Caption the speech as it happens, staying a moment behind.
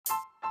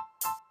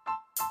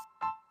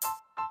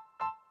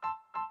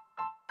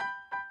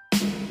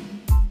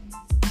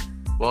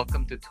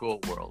Welcome to Tool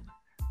World.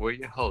 We're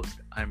your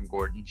host. I'm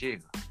Gordon Ju.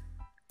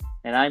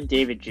 And I'm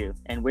David Ju,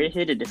 and we're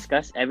here to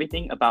discuss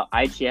everything about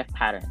IGF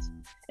patterns.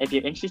 If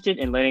you're interested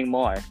in learning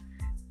more,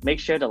 make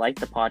sure to like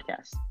the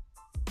podcast.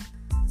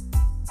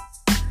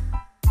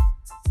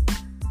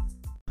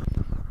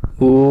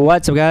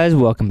 What's up, guys?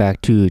 Welcome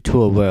back to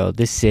Tool World.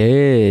 This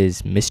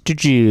is Mr.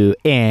 Ju,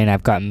 and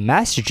I've got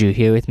Master Ju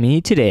here with me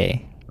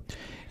today.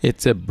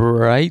 It's a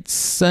bright,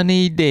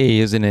 sunny day,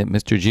 isn't it,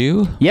 Mr.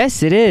 Ju?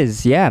 Yes, it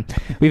is. Yeah.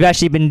 We've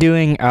actually been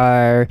doing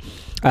our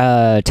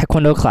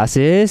Taekwondo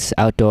classes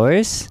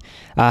outdoors.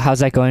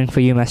 How's that going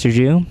for you, Master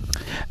Ju?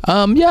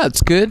 Yeah,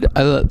 it's good.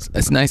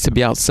 It's nice to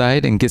be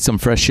outside and get some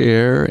fresh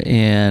air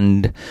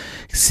and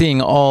seeing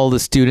all the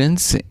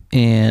students.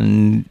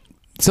 And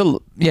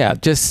so, yeah,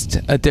 just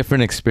a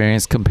different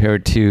experience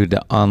compared to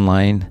the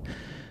online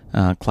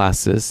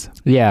classes.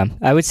 Yeah.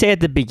 I would say at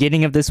the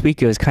beginning of this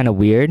week, it was kind of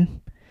weird.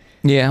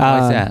 Yeah,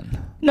 why is that?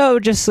 No,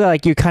 just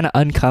like you're kind of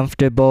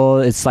uncomfortable.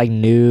 It's like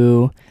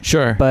new.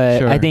 Sure. But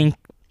sure. I think,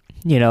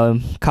 a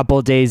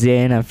couple days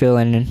in, I'm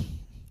feeling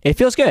it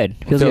feels good.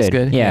 Feels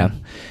good. Yeah.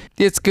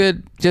 It's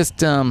good.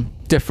 Just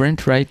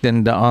different, right,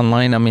 than the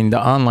online. I mean, the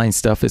online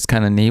stuff is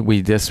kind of neat.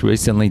 We just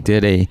recently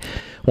did a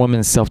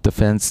women's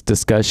self-defense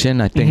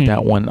discussion. I think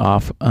that went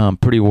off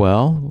pretty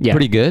well. Yeah.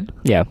 Pretty good.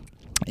 Yeah.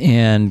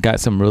 And got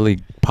some really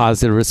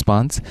positive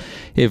response.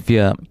 If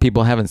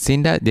people haven't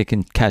seen that, they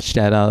can catch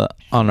that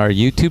on our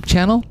YouTube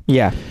channel.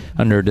 Yeah.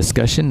 Under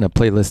discussion, the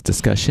playlist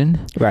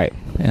discussion. Right.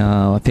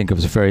 I think it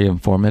was very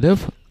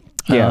informative.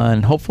 Yeah.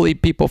 And hopefully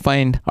people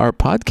find our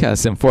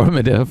podcast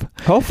informative.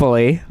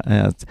 Hopefully.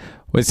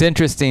 It's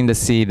interesting to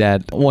see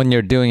that when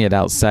you're doing it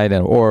outside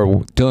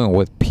or doing it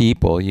with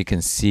people, you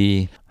can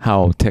see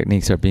how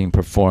techniques are being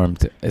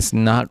performed. It's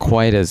not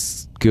quite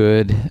as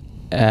good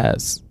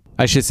as,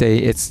 I should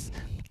say,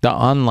 the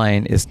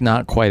online is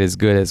not quite as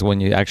good as when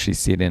you actually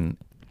see it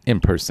in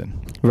person.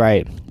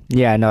 Right.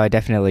 Yeah, no, I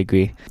definitely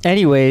agree.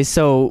 Anyway,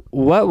 so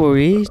what were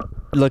we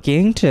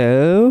looking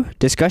to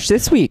discuss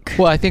this week?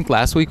 Well, I think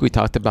last week we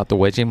talked about the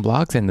wedging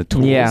blocks and the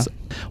tools. Yeah.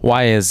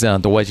 Why is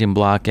the wedging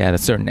block at a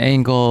certain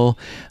angle,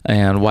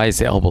 and why is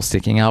the elbow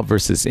sticking out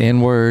versus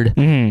inward,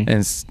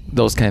 and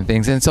those kind of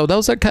things. And so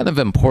those are kind of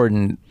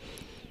important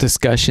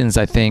discussions,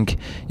 I think,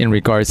 in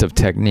regards of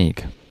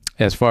technique,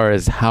 as far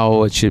as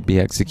how it should be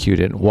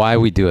executed, why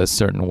we do it a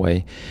certain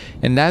way.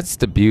 And that's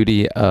the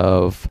beauty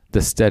of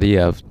the study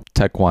of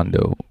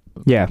Taekwondo.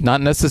 Yeah. Not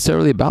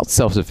necessarily about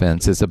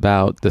self-defense. It's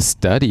about the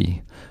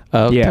study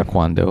of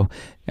Taekwondo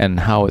and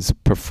how it's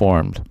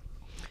performed.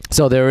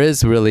 So there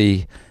is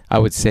really, I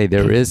would say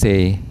there is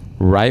a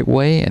right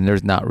way, and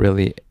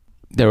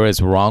there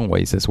is wrong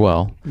ways as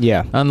well.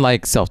 Yeah.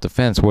 Unlike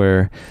self-defense,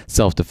 where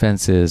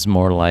self-defense is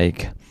more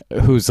like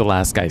who's the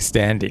last guy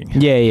standing.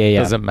 Yeah.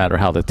 Doesn't matter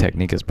how the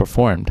technique is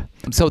performed.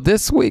 So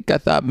this week I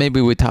thought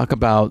maybe we'd talk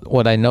about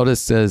what I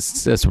noticed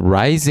as this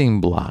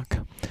rising block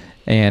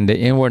and the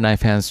inward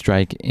knife hand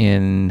strike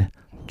in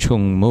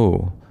Chung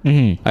Mu.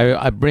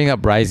 I bring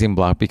up rising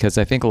block because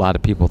I think a lot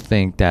of people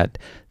think that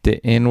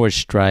the inward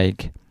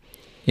strike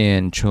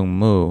in Chung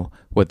Mu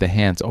with the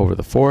hands over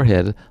the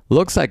forehead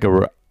looks like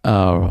a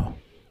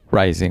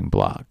rising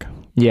block.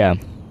 Yeah.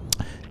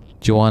 Do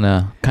you want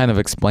to kind of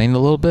explain a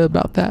little bit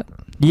about that?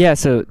 Yeah,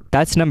 so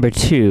that's number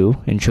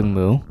 2 in Chung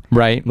Mu.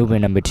 Right.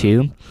 Movement number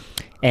 2.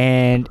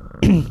 And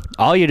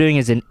all you're doing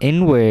is an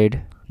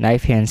inward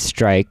knife hand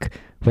strike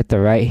with the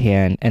right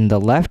hand, and the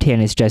left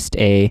hand is just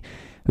a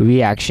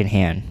reaction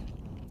hand,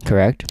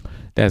 correct?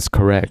 That's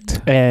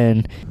correct.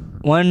 And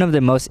one of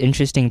the most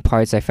interesting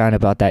parts I found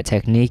about that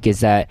technique is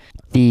that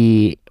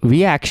the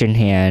reaction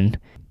hand,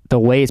 the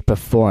way it's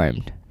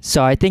performed.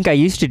 So I think I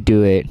used to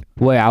do it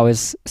where I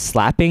was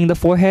slapping the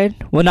forehead.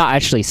 Well, not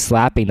actually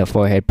slapping the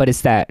forehead, but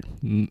it's that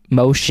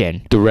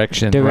motion.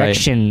 Direction,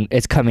 right.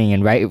 It's coming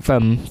in, right?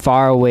 From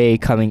far away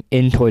coming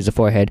in towards the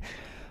forehead.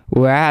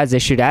 Whereas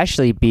it should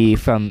actually be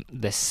from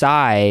the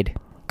side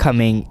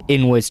coming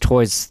inwards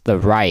towards the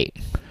right.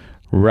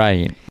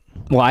 Right.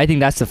 Well, I think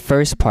that's the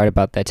first part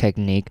about that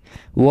technique.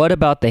 What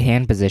about the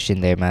hand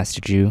position there,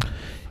 Master Ju?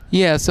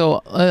 Yeah,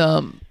 so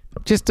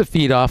just to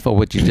feed off of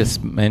what you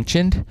just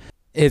mentioned,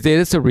 it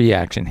is a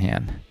reaction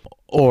hand,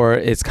 or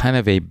it's kind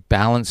of a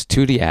balance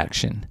to the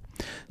action.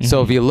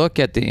 So if you look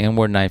at the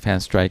inward knife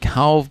hand strike,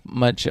 how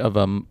much of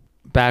a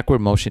backward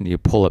motion do you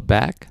pull it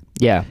back?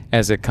 Yeah.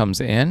 As it comes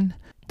in?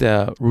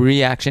 The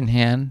reaction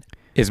hand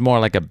is more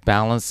like a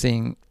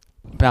balancing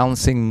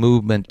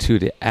movement to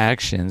the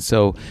action.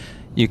 So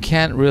you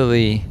can't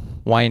really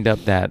wind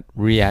up that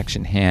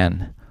reaction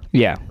hand.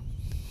 Yeah.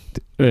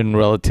 In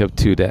relative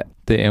to the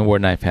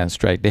inward knife hand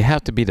strike. They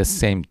have to be the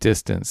same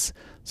distance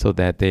so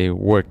that they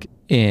work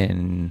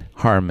in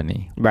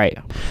harmony. Right.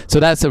 So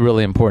that's a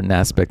really important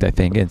aspect, I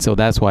think. And so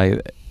that's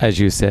why, as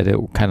you said, it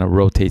kind of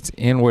rotates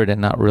inward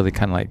and not really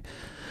kind of like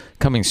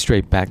coming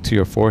straight back to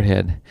your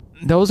forehead.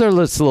 Those are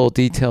little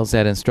details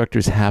that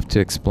instructors have to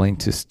explain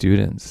to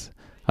students.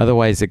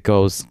 Otherwise, it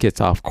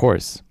gets off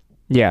course.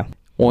 Yeah.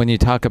 When you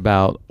talk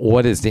about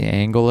what is the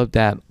angle of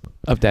that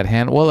of that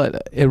hand. Well,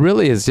 it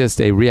really is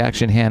just a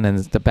reaction hand, and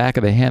the back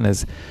of the hand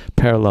is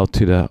parallel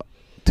to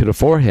the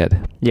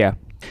forehead. Yeah.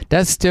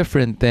 That's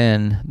different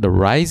than the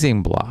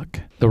rising block.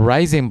 The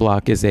rising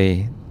block is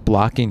a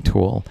blocking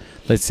tool,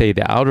 let's say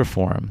the outer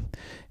form.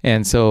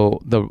 And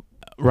so the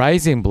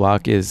rising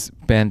block is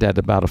bent at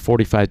about a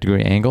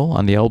 45-degree angle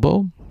on the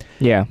elbow.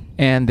 Yeah.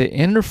 And the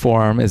inner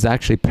form is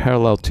actually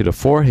parallel to the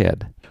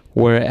forehead,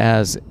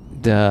 whereas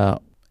the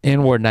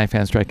inward knife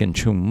hand strike in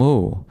Chung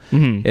Mu,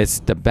 it's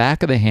the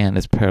back of the hand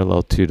is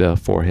parallel to the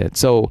forehead.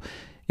 So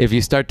if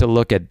you start to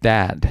look at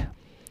that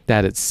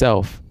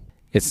itself,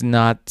 it's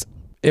not,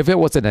 if it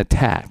was an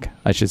attack,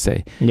 I should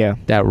say, Yeah.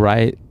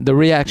 the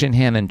reaction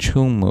hand in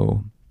Chung Mu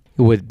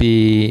would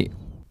be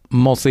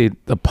mostly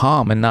the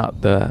palm and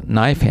not the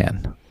knife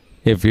hand.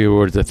 If you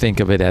were to think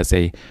of it as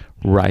a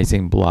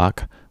rising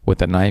block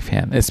with a knife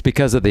hand, it's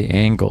because of the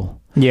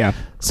angle. Yeah.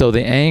 So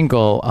the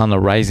angle on the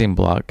rising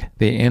block,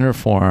 the inner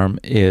form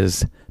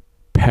is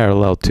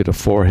parallel to the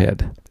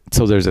forehead.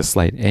 So there's a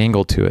slight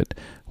angle to it.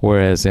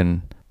 Whereas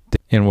in the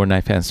inward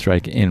knife hand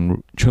strike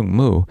in Chung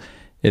Mu,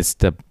 it's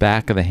the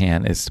back of the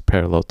hand is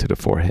parallel to the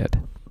forehead.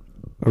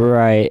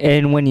 Right.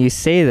 And when you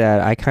say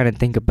that, I kind of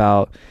think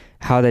about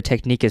how the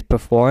technique is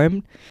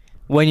performed.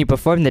 When you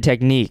perform the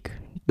technique,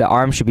 the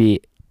arm should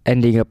be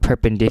ending up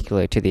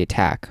perpendicular to the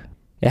attack.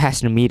 It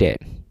has to meet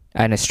it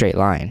in a straight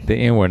line. The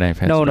inward knife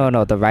hand strike.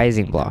 No, the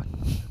rising block.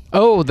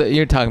 Oh,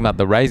 you're talking about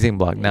the rising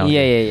block now.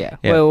 Yeah. Yeah.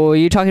 Wait, were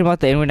you talking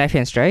about the inward knife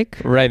hand strike?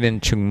 Right in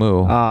Chung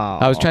Mu. Oh.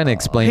 I was trying to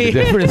explain the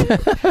difference.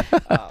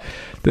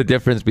 The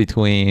difference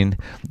between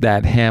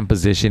that hand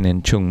position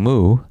in Chung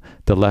Mu,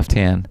 the left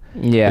hand,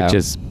 Yeah. which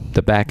is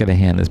the back of the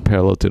hand is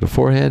parallel to the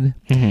forehead.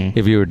 Mhm.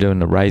 If you were doing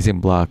the rising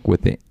block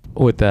with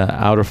the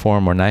outer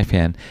form or knife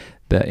hand,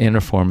 the inner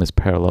form is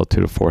parallel to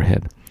the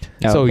forehead.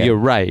 So Okay. you're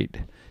right.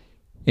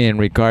 In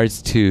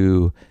regards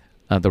to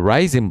the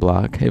rising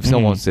block, if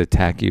someone wants to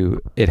attack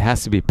you, it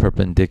has to be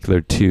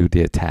perpendicular to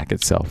the attack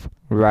itself.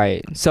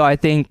 Right. So I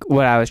think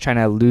what I was trying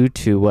to allude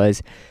to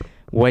was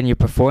when you're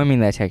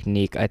performing that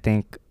technique, I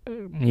think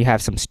you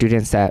have some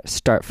students that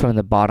start from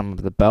the bottom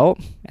of the belt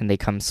and they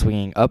come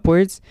swinging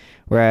upwards,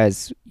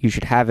 whereas you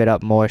should have it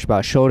up more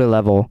about shoulder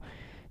level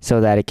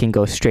so that it can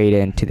go straight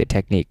into the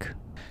technique.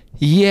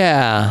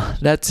 Yeah,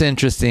 that's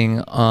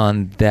interesting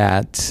on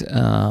that.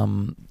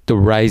 The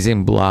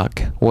rising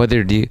block,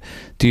 whether do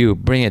you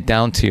bring it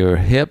down to your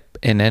hip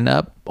and then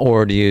up,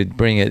 or do you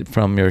bring it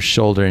from your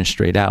shoulder and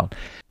straight out?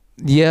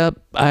 Yep,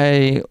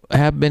 I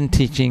have been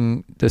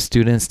teaching the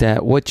students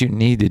that what you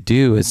need to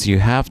do is you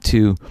have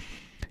to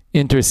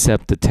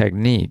intercept the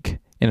technique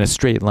in a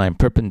straight line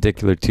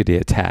perpendicular to the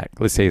attack.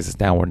 Let's say it's a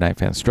downward knife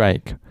hand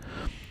strike.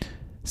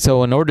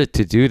 So in order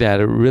to do that,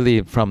 it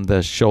really from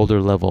the shoulder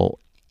level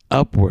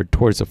upward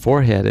towards the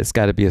forehead, it's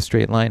got to be a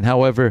straight line.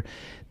 However,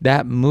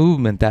 that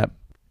movement,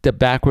 the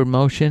backward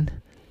motion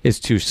is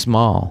too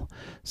small.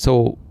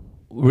 So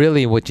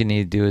really what you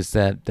need to do is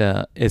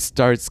that it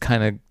starts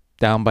kind of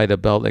down by the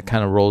belt, it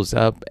kind of rolls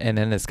up, and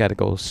then it's got to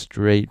go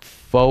straight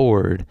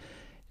forward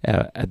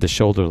at the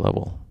shoulder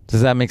level.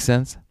 Does that make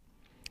sense?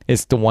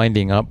 It's the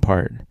winding up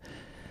part.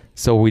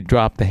 So we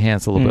drop the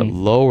hands a little bit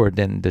lower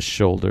than the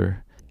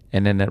shoulder,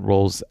 and then it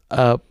rolls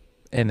up,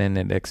 and then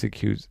it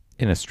executes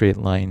in a straight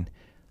line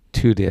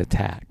to the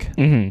attack.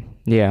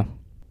 Yeah.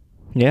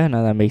 Yeah,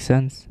 no, that makes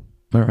sense.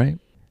 All right.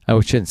 I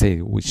shouldn't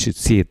say we should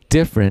see it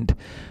different,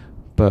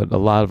 but a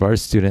lot of our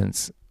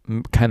students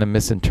kind of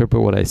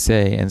misinterpret what I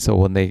say, and so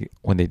when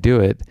they do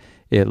it,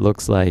 it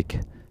looks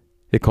like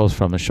it goes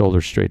from the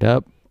shoulder straight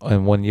up.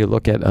 And when you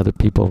look at other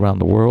people around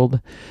the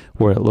world,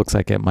 where it looks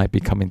like it might be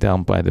coming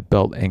down by the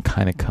belt and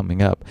kind of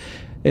coming up,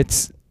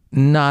 it's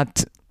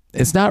not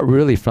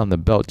really from the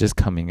belt just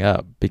coming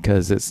up,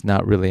 because it's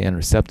not really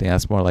intercepting.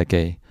 That's more like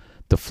a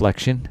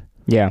deflection.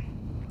 Yeah.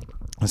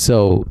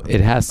 So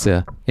it has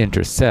to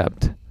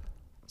intercept.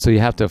 So you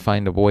have to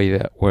find a way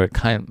where it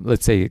kind of,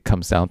 let's say it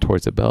comes down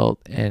towards the belt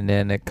and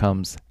then it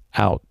comes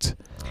out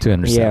to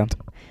intercept.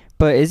 Yeah.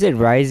 But is it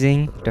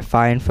rising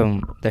defined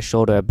from the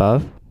shoulder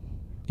above?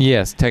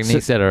 Yes,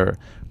 techniques that are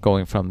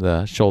going from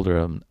the shoulder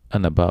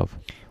and above.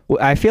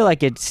 I feel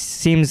like it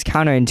seems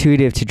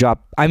counterintuitive to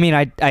drop. I mean,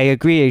 I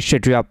agree it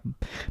should drop.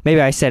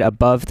 Maybe I said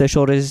above the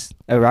shoulders,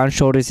 around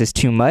shoulders is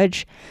too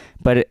much,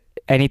 but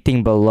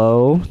anything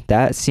below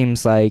that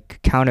seems like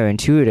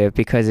counterintuitive,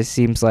 because it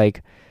seems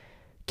like,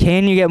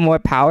 can you get more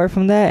power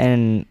from that?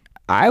 And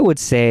I would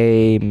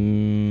say,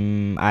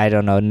 I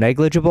don't know,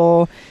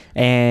 negligible,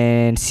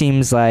 and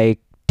seems like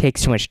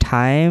takes too much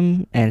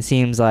time, and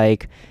seems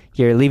like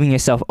you're leaving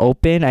yourself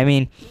open. I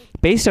mean,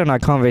 based on our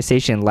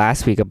conversation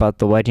last week about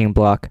the wedging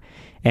block,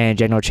 and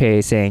General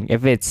Che saying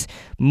if it's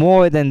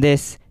more than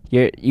this,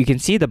 you can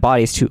see the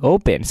body's too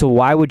open. So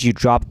why would you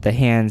drop the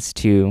hands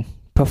to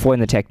perform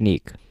the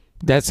technique?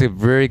 That's a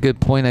very good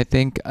point. I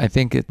think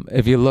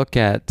if you look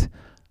at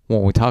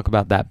when we talk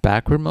about that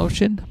backward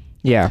motion,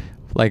 Yeah.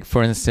 like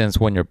for instance,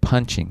 when you're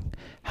punching,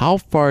 how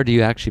far do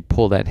you actually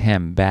pull that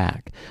hand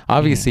back?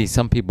 Obviously,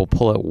 some people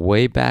pull it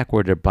way back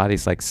where their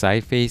body's like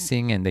side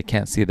facing and they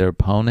can't see their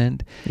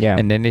opponent. Yeah.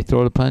 And then they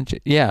throw the punch.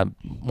 Yeah,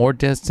 more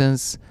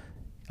distance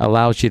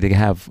allows you to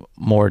have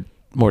more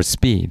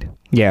speed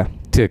Yeah.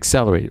 to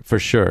accelerate for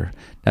sure.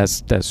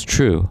 That's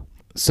true.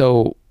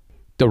 So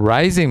the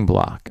rising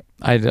block,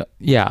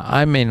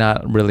 I may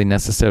not really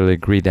necessarily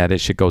agree that it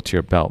should go to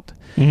your belt.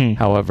 Mm-hmm.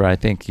 However, I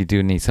think you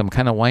do need some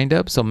kind of wind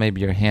up. So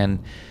maybe your hand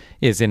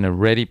is in a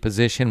ready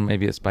position.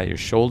 Maybe it's by your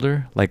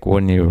shoulder, like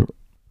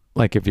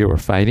if you were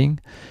fighting.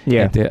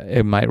 Yeah.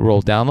 It might roll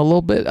down a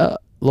little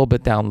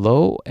bit down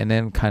low, and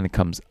then kind of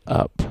comes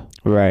up.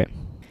 Right.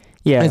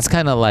 Yeah. It's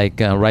kind of like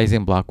a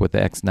rising block with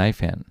the X knife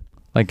hand.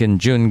 Like in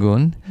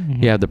Jungun,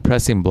 Mhm. you have the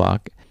pressing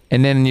block,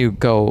 and then you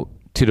go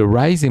to the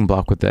rising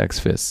block with the X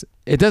fist.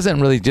 It doesn't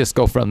really just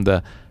go from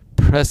the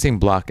pressing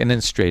block and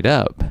then straight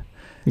up.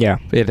 Yeah.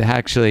 It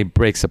actually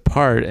breaks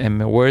apart.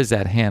 And where is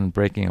that hand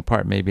breaking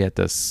apart? Maybe at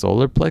the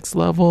solar plex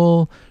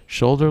level,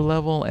 shoulder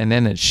level, and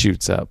then it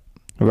shoots up.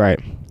 Right.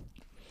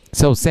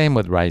 So same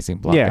with rising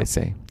block, Yeah. I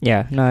say.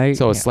 Yeah. No.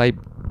 So a yeah.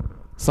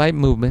 slight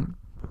movement,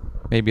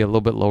 maybe a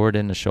little bit lower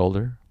than the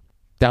shoulder,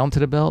 down to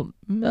the belt.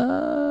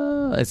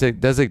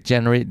 Does it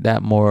generate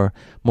that more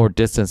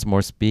distance,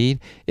 more speed?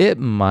 It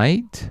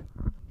might,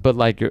 but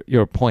like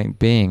your point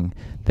being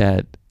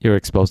that you're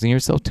exposing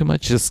yourself too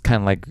much, just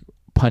kind of like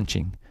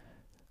punching.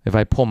 If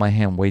I pull my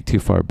hand way too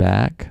far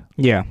back,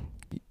 Yeah.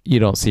 you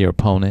don't see your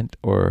opponent,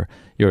 or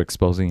you're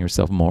exposing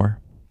yourself more.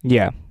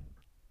 Yeah.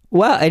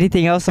 Well,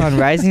 anything else on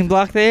rising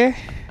block there?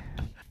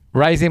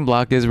 Rising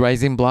block is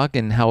rising block,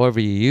 and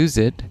however you use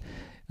it,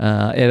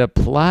 it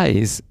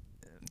applies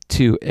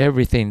to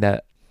everything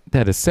that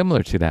is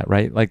similar to that,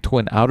 right? Like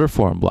twin outer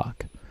forearm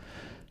block.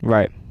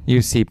 Right.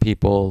 You see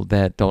people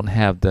that don't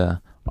have the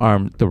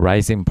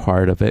rising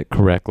part of it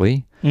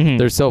correctly. Mm-hmm.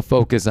 They're so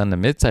focused on the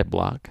mid-side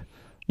block,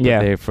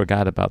 Yeah. they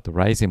forgot about the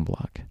rising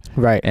block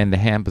Right. and the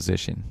hand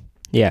position,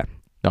 Yeah.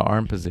 the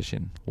arm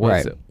position.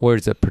 Right. Where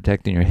is it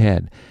protecting your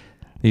head?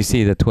 You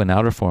see the twin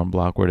outer forearm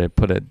block where they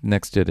put it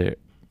next to their,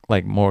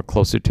 like more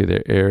closer to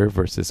their ear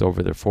versus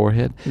over their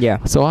forehead.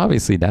 Yeah. So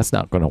obviously that's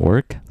not going to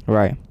work.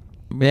 Right.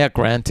 Yeah,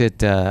 granted,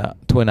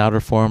 twin outer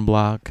forearm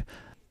block,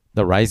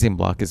 the rising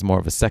block is more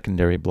of a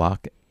secondary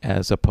block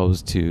as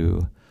opposed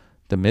to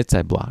the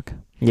mid-side block.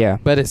 Yeah.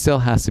 But it still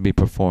has to be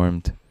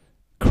performed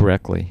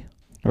correctly.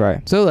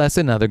 Right. So that's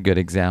another good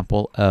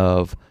example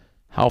of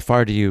how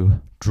far do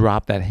you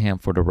drop that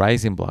hand for the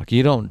rising block.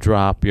 You don't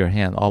drop your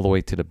hand all the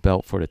way to the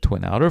belt for the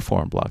twin outer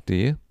forearm block, do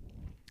you?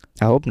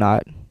 I hope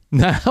not.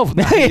 No,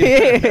 not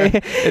either.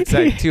 It's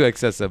like too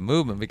excessive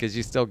movement because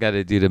you still got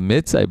to do the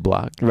mid-side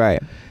block.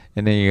 Right.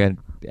 And then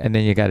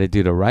you got to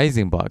do the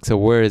rising block. So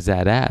where is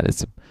that at?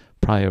 It's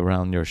probably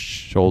around your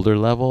shoulder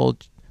level,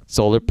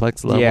 solar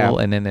plex level, Yeah.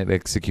 and then it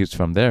executes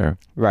from there.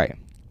 Right.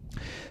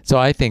 So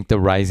I think the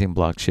rising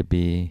block should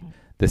be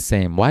the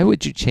same. Why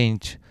would you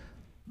change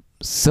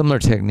similar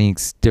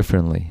techniques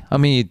differently? I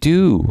mean, you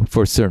do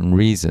for certain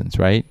reasons,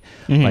 right?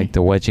 Mhm. Like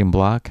the wedging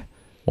block.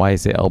 Why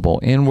is the elbow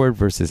inward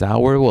versus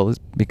outward? Well, it's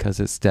because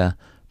it's the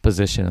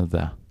position of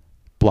the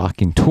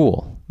blocking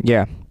tool.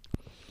 Yeah.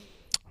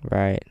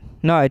 Right.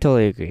 No, I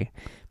totally agree.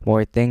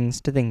 More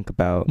things to think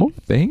about. More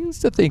things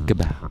to think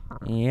about.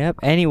 Yep.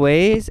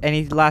 Anyways,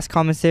 any last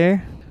comments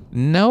there?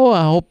 No,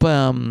 I hope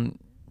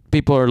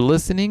people are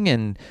listening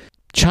and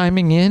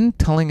chiming in,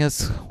 telling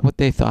us what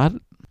they thought.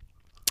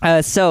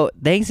 So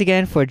thanks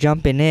again for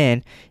jumping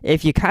in.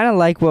 If you kind of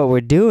like what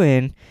we're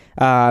doing,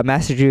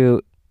 Master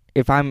Drew,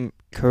 if I'm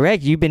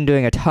correct, you've been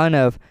doing a ton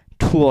of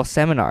tool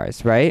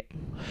seminars, right?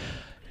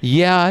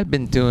 Yeah, I've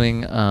been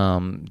doing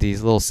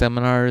these little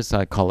seminars.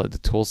 I call it the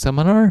tool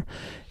seminar.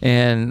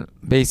 And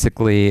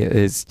basically,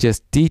 it's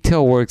just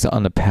detail works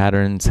on the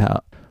patterns.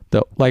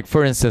 Like,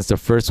 for instance, the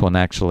first one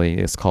actually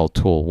is called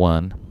Tool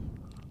 1.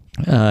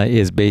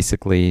 Is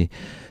basically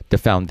the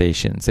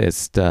foundations.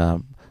 It's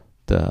the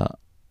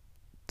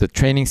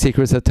training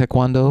secrets of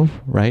Taekwondo,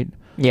 right?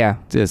 Yeah.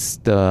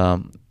 Just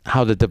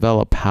how to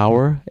develop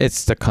power.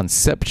 It's the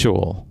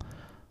conceptual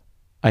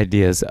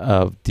ideas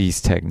of these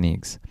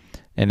techniques.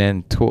 And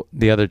then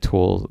the other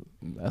tool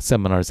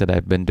seminars that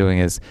I've been doing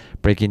is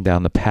breaking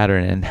down the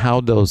pattern and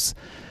how those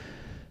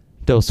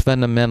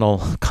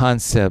fundamental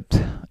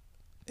concept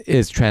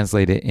is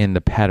translated in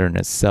the pattern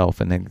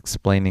itself, and then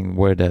explaining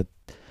where the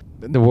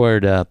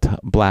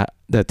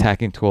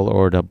attacking tool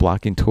or the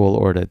blocking tool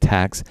or the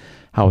attacks,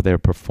 how they're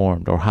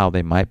performed or how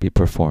they might be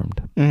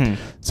performed. Mm-hmm.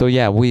 So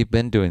yeah, we've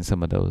been doing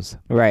some of those.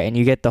 Right, and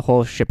you get the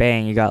whole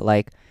shebang. You got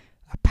like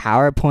a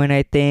PowerPoint,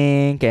 I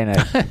think, and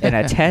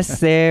a test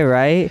there,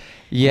 right?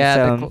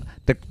 Yeah, So,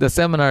 the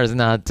seminar is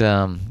not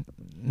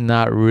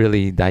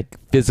really like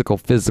physical,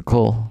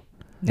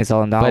 it's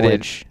all but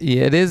knowledge.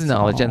 it is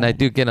knowledge, and I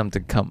do get them to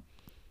come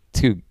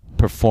to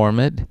perform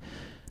it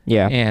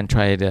Yeah. and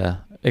try to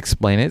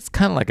explain it. It's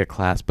kind of like a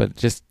class, but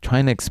just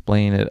trying to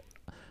explain it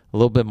a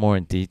little bit more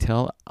in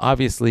detail.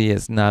 Obviously,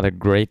 it's not a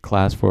great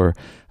class for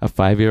a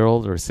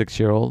 5-year-old or a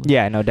 6-year-old.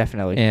 Yeah, no,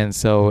 definitely. And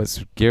so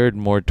it's geared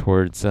more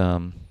towards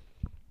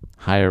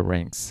higher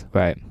ranks.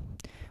 Right.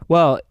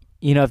 Well,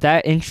 if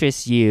that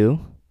interests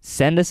you,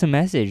 send us a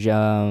message.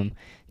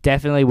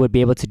 Definitely would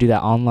be able to do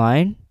that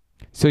online.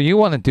 So you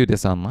want to do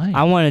this online?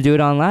 I want to do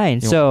it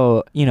online.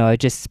 So,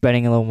 just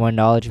spreading a little more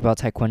knowledge about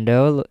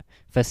Taekwondo,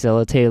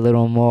 facilitate a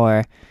little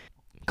more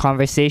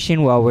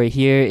conversation while we're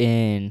here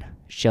in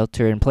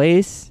shelter in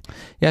place.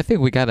 Yeah, I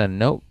think we got a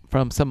note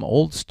from some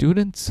old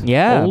students.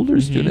 Yeah. Older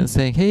students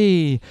saying,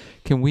 hey,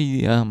 can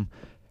we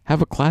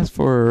have a class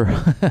for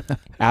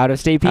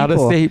out-of-state people?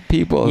 Out-of-state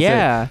people.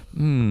 Yeah.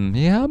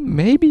 Yeah,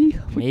 maybe.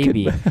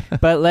 Maybe.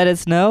 But let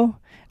us know.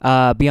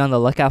 Be on the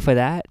lookout for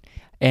that.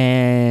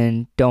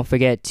 And don't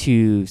forget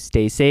to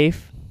stay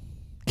safe.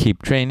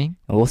 Keep training.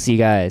 And we'll see you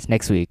guys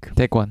next week.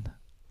 Take one.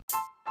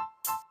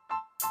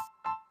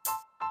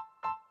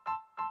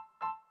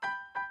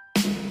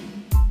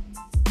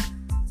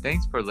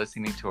 Thanks for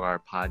listening to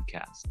our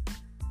podcast.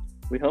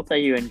 We hope that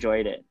you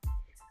enjoyed it.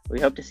 We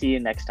hope to see you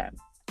next time.